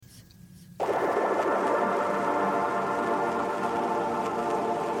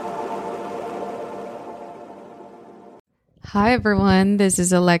Hi everyone, this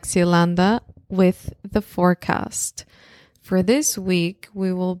is Alexia Landa with the forecast. For this week,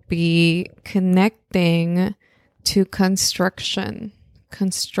 we will be connecting to constructing.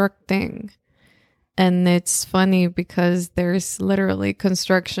 And it's funny because there's literally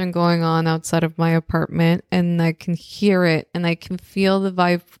construction going on outside of my apartment and I can hear it and I can feel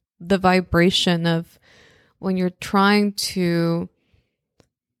the vibration of when you're trying to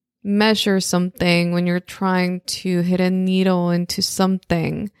measure something, when you're trying to hit a needle into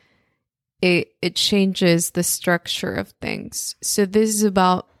something, it changes the structure of things. So this is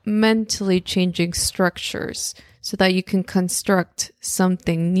about mentally changing structures so that you can construct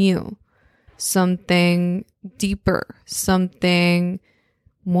something new, something deeper, something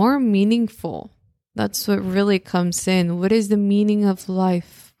more meaningful. That's what really comes in. What is the meaning of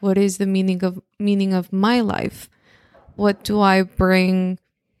life? What is the meaning of my life? What do I bring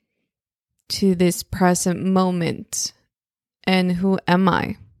to this present moment? And who am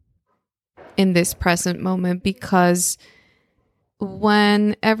I in this present moment? Because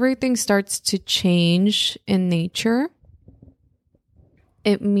when everything starts to change in nature,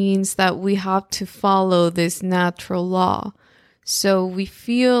 it means that we have to follow this natural law. So we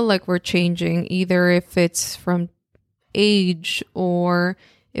feel like we're changing, either if it's from age or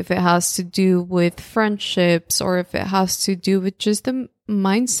if it has to do with friendships or if it has to do with just the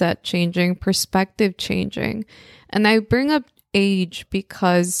mindset changing, perspective changing. And I bring up age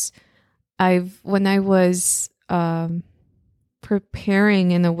because when I was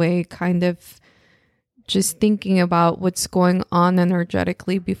preparing in a way, kind of just thinking about what's going on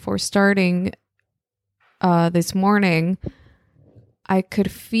energetically before starting this morning, I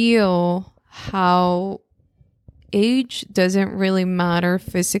could feel how age doesn't really matter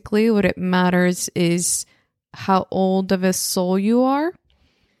physically. What it matters is how old of a soul you are.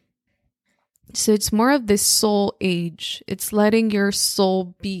 So it's more of this soul age. It's letting your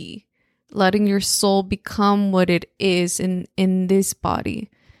soul be, letting your soul become what it is in this body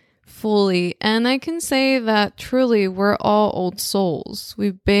fully. And I can say that truly we're all old souls.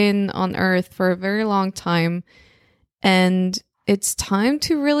 We've been on earth for a very long time. And it's time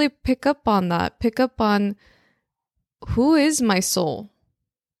to really pick up on that, pick up on who is my soul?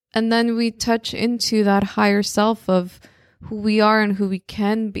 And then we touch into that higher self of who we are and who we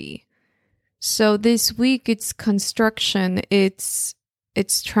can be. So this week it's construction, it's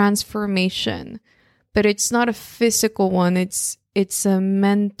transformation, but it's not a physical one. It's a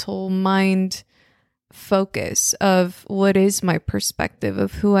mental mind focus of what is my perspective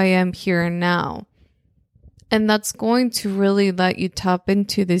of who I am here and now. And that's going to really let you tap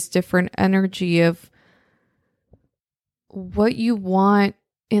into this different energy of what you want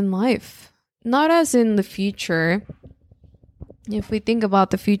in life, not as in the future. If we think about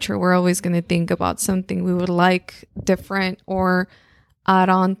the future, we're always going to think about something we would like different or add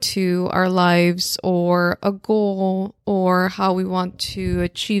on to our lives or a goal or how we want to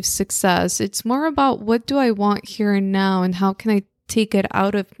achieve success. It's more about what do I want here and now and how can I take it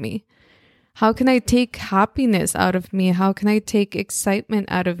out of me? How can I take happiness out of me? How can I take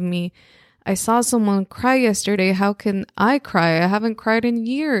excitement out of me? I saw someone cry yesterday. How can I cry? I haven't cried in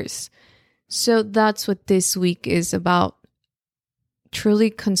years. So that's what this week is about. Truly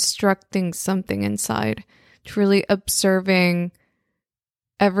constructing something inside. Truly observing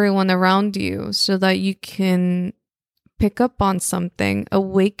everyone around you so that you can pick up on something,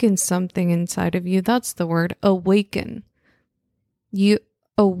 awaken something inside of you. That's the word, awaken. You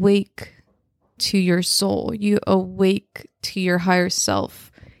awake to your soul. You awake to your higher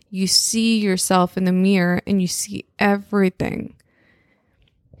self. You see yourself in the mirror and you see everything.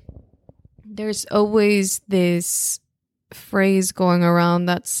 There's always this phrase going around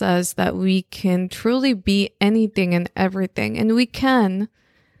that says that we can truly be anything and everything. And we can,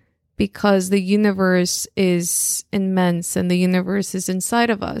 because the universe is immense and the universe is inside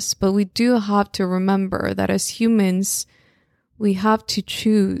of us. But we do have to remember that as humans, we have to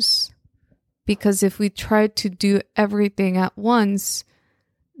choose. Because if we try to do everything at once,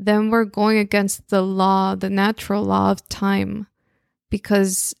 then we're going against the law, the natural law of time.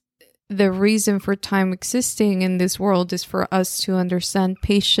 Because the reason for time existing in this world is for us to understand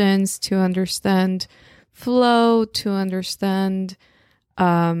patience, to understand flow, to understand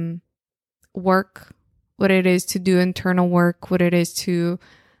work, what it is to do internal work, what it is to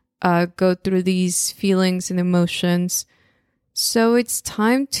go through these feelings and emotions. So it's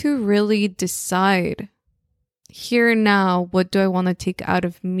time to really decide here and now, what do I want to take out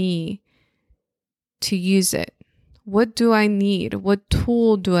of me to use it? What do I need? What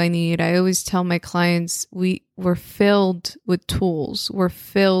tool do I need? I always tell my clients we're filled with tools. We're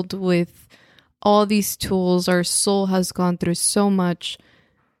filled with all these tools. Our soul has gone through so much.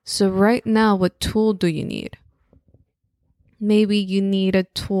 So right now, what tool do you need? Maybe you need a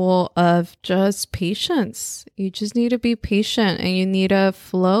tool of just patience. You just need to be patient, and you need to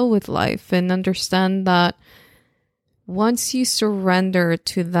flow with life and understand that once you surrender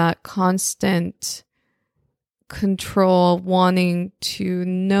to that constant control, wanting to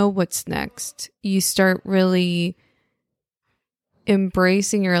know what's next, you start really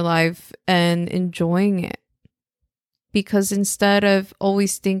embracing your life and enjoying it. Because instead of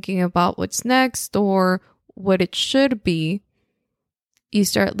always thinking about what's next or what it should be, you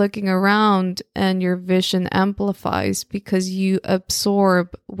start looking around and your vision amplifies because you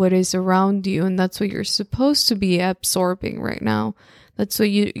absorb what is around you. And that's what you're supposed to be absorbing right now. That's what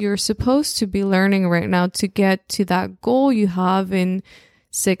you're supposed to be learning right now to get to that goal you have in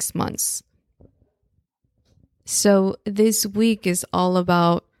 6 months. So this week is all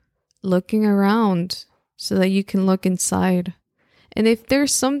about looking around so that you can look inside. And if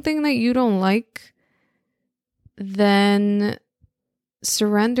there's something that you don't like, then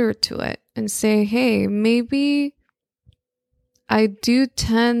surrender to it and say, hey, maybe I do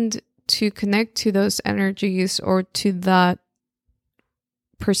tend to connect to those energies or to that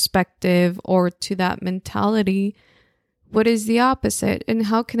perspective or to that mentality. What is the opposite? And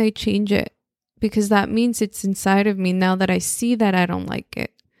how can I change it? Because that means it's inside of me now that I see that I don't like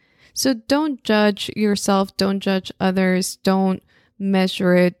it. So don't judge yourself. Don't judge others. Don't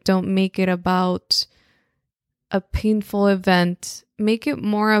measure it. Don't make it about a painful event. Make it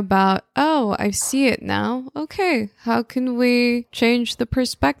more about, oh, I see it now. Okay, how can we change the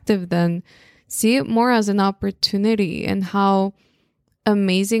perspective then? See it more as an opportunity and how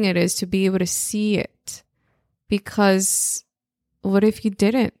amazing it is to be able to see it. Because what if you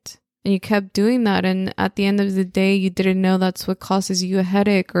didn't? And you kept doing that, and at the end of the day, you didn't know that's what causes you a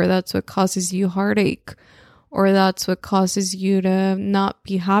headache, or that's what causes you heartache, or that's what causes you to not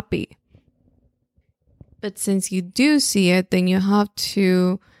be happy. But since you do see it, then you have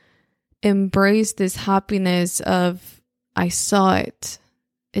to embrace this happiness of, I saw it.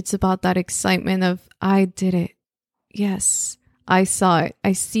 It's about that excitement of, I did it. Yes, I saw it.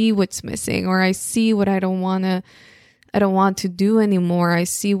 I see what's missing, or I see what I don't want to do anymore. I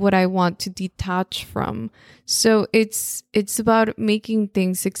see what I want to detach from. So it's about making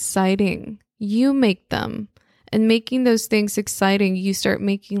things exciting. You make them. And making those things exciting, you start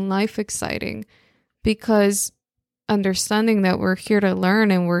making life exciting. Because understanding that we're here to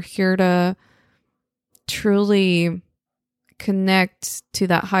learn and we're here to truly connect to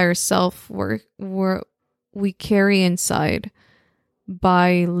that higher self we carry inside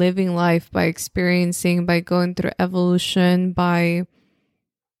by living life, by experiencing, by going through evolution, by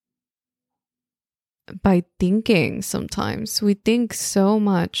thinking. Sometimes we think so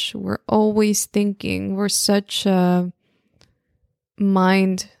much. We're always thinking. We're such a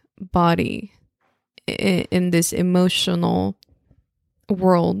mind body in this emotional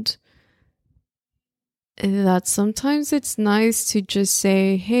world that sometimes it's nice to just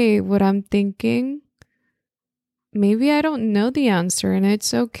say, hey, what I'm thinking, maybe I don't know the answer, and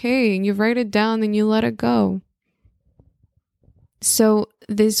it's okay. And you write it down and you let it go. So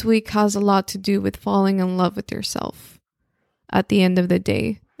this week has a lot to do with falling in love with yourself at the end of the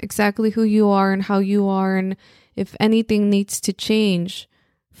day. Exactly who you are and how you are, and if anything needs to change,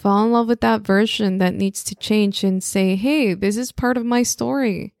 fall in love with that version that needs to change and say, hey, this is part of my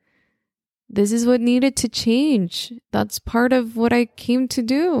story. This is what needed to change. That's part of what I came to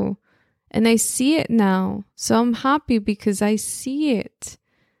do. And I see it now. So I'm happy because I see it.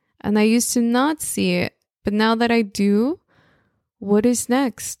 And I used to not see it. But now that I do, what is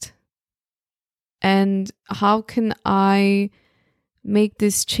next? And how can I make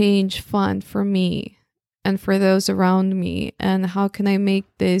this change fun for me and for those around me? And how can I make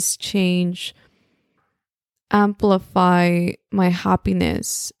this change amplify my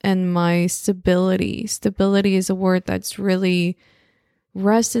happiness and my stability? Stability is a word that's really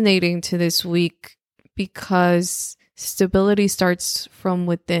resonating to this week because stability starts from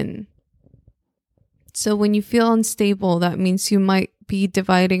within. So when you feel unstable, that means you might be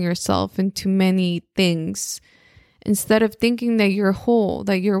dividing yourself into many things. Instead of thinking that you're whole,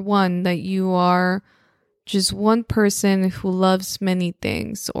 that you're one, that you are just one person who loves many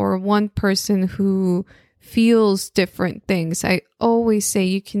things, or one person who feels different things. I always say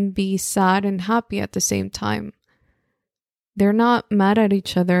you can be sad and happy at the same time. They're not mad at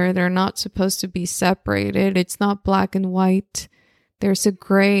each other. They're not supposed to be separated. It's not black and white. There's a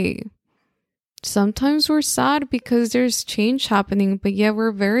gray. Sometimes we're sad because there's change happening, but yeah,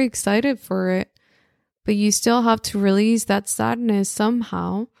 we're very excited for it. But you still have to release that sadness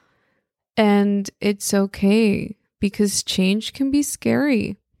somehow And it's okay because change can be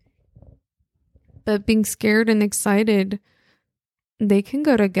scary. But being scared and excited, they can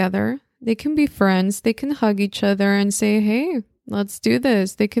go together. They can be friends. They can hug each other and say, hey, let's do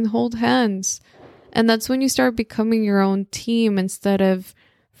this. They can hold hands. And that's when you start becoming your own team instead of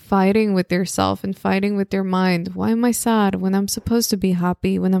fighting with yourself and fighting with your mind. Why am I sad when I'm supposed to be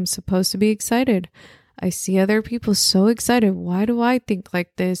happy, when I'm supposed to be excited? I see other people so excited. Why do I think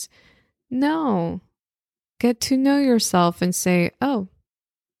like this? No. Get to know yourself and say, oh,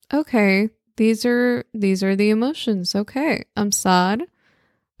 okay, these are the emotions. Okay, I'm sad,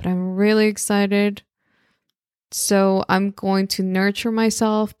 but I'm really excited. So I'm going to nurture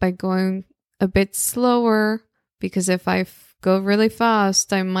myself by going a bit slower, because if I go really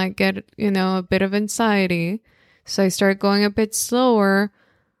fast, I might get, a bit of anxiety. So I start going a bit slower,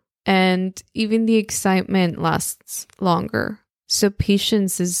 and even the excitement lasts longer. So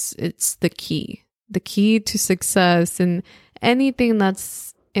patience it's the key to success in anything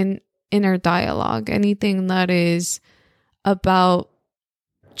that's in inner dialogue, anything that is about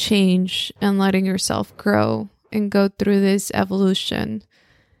change and letting yourself grow and go through this evolution.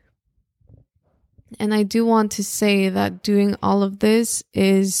 And I do want to say that doing all of this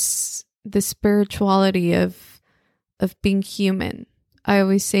is the spirituality of being human. I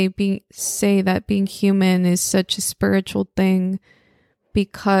always say that being human is such a spiritual thing,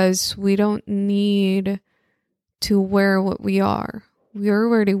 because we don't need to wear what we are. We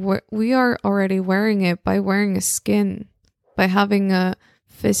are already wearing it by wearing a skin, by having a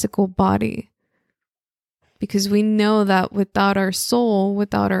physical body. Because we know that without our soul,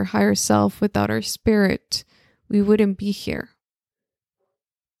 without our higher self, without our spirit, we wouldn't be here.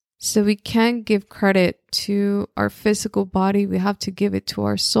 So we can't give credit to our physical body. We have to give it to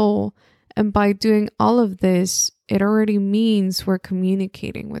our soul. And by doing all of this, it already means we're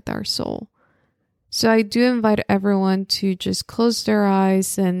communicating with our soul. So I do invite everyone to just close their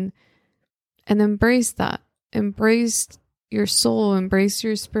eyes and embrace that. Embrace your soul, embrace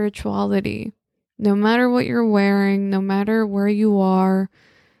your spirituality. No matter what you're wearing, no matter where you are,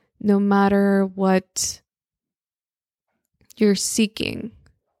 no matter what you're seeking.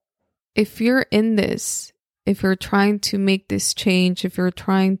 If you're in this, if you're trying to make this change, if you're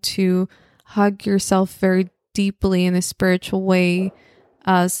trying to hug yourself very deeply in a spiritual way,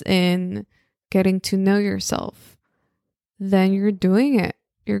 as in getting to know yourself, then you're doing it.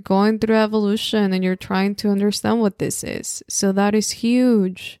 You're going through evolution and you're trying to understand what this is. So that is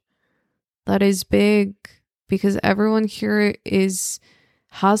huge. That is big, because everyone here has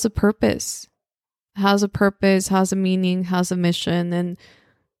a purpose, has a meaning, has a mission, and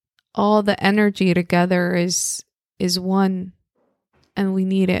all the energy together is one, and we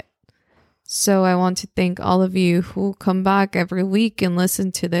need it. So I want to thank all of you who come back every week and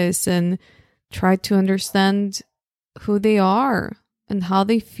listen to this and try to understand who they are and how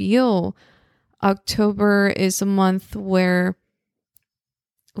they feel. October is a month where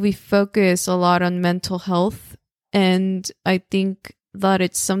we focus a lot on mental health, and I think that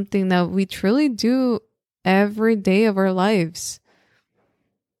it's something that we truly do every day of our lives.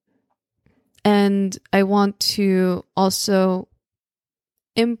 And I want to also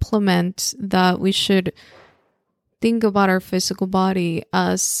implement that we should think about our physical body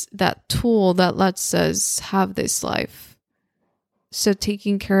as that tool that lets us have this life. So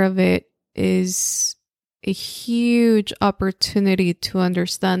taking care of it is a huge opportunity to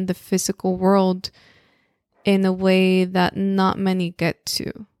understand the physical world in a way that not many get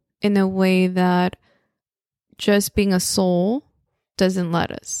to, in a way that just being a soul doesn't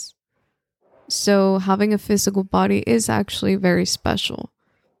let us. So having a physical body is actually very special.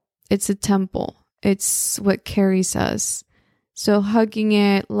 It's a temple. It's what carries us. So hugging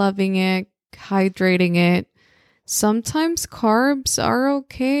it, loving it, hydrating it. Sometimes carbs are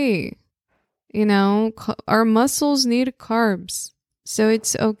okay. Our muscles need carbs. So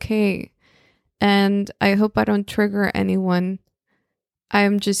it's okay. And I hope I don't trigger anyone. I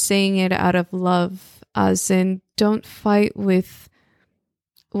am just saying it out of love, as in, don't fight with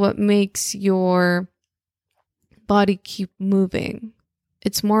what makes your body keep moving.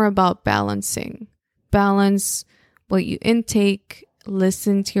 It's more about balancing. Balance what you intake,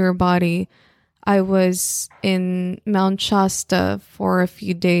 listen to your body. I was in Mount Shasta for a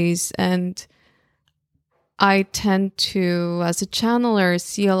few days, and I tend to, as a channeler,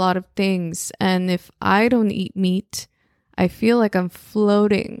 see a lot of things. And if I don't eat meat, I feel like I'm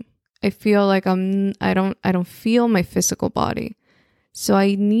floating. I feel like I don't feel my physical body. So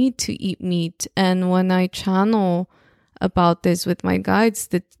I need to eat meat. And when I channel about this with my guides,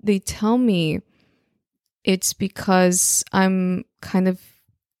 that they tell me it's because I'm kind of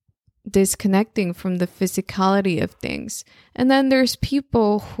disconnecting from the physicality of things. And then there's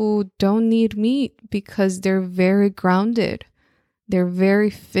people who don't need meat because they're very grounded. They're very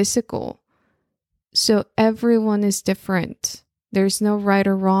physical. So everyone is different. There's no right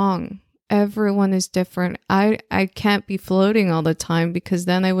or wrong. Everyone is different. I can't be floating all the time because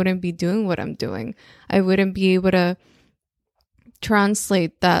then I wouldn't be doing what I'm doing. I wouldn't be able to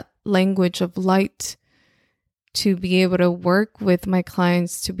translate that language of light to be able to work with my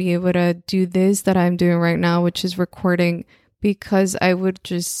clients, to be able to do this that I'm doing right now, which is recording, because I would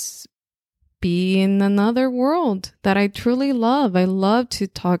just be in another world that I truly love. I love to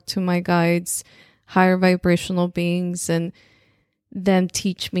talk to my guides, higher vibrational beings, and them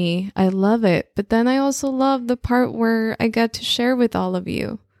teach me. I love it. But then I also love the part where I get to share with all of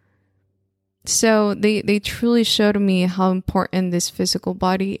you. So they truly showed me how important this physical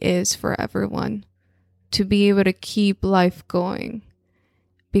body is for everyone, to be able to keep life going,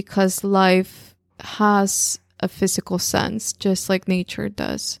 because life has a physical sense, just like nature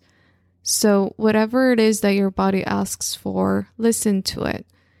does. So whatever it is that your body asks for, listen to it.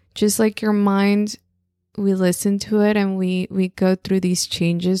 Just like your mind, we listen to it and we go through these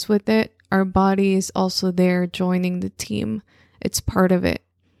changes with it. Our body is also there joining the team. It's part of it.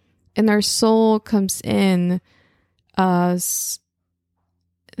 And our soul comes in as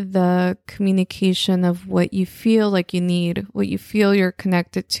the communication of what you feel like you need, what you feel you're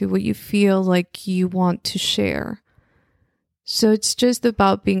connected to, what you feel like you want to share. So it's just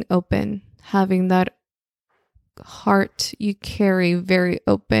about being open, having that heart you carry very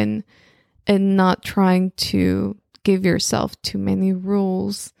open, and not trying to give yourself too many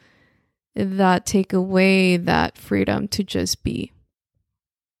rules that take away that freedom to just be.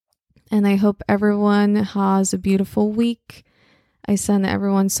 And I hope everyone has a beautiful week. I send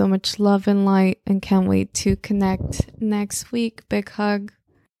everyone so much love and light and can't wait to connect next week. Big hug.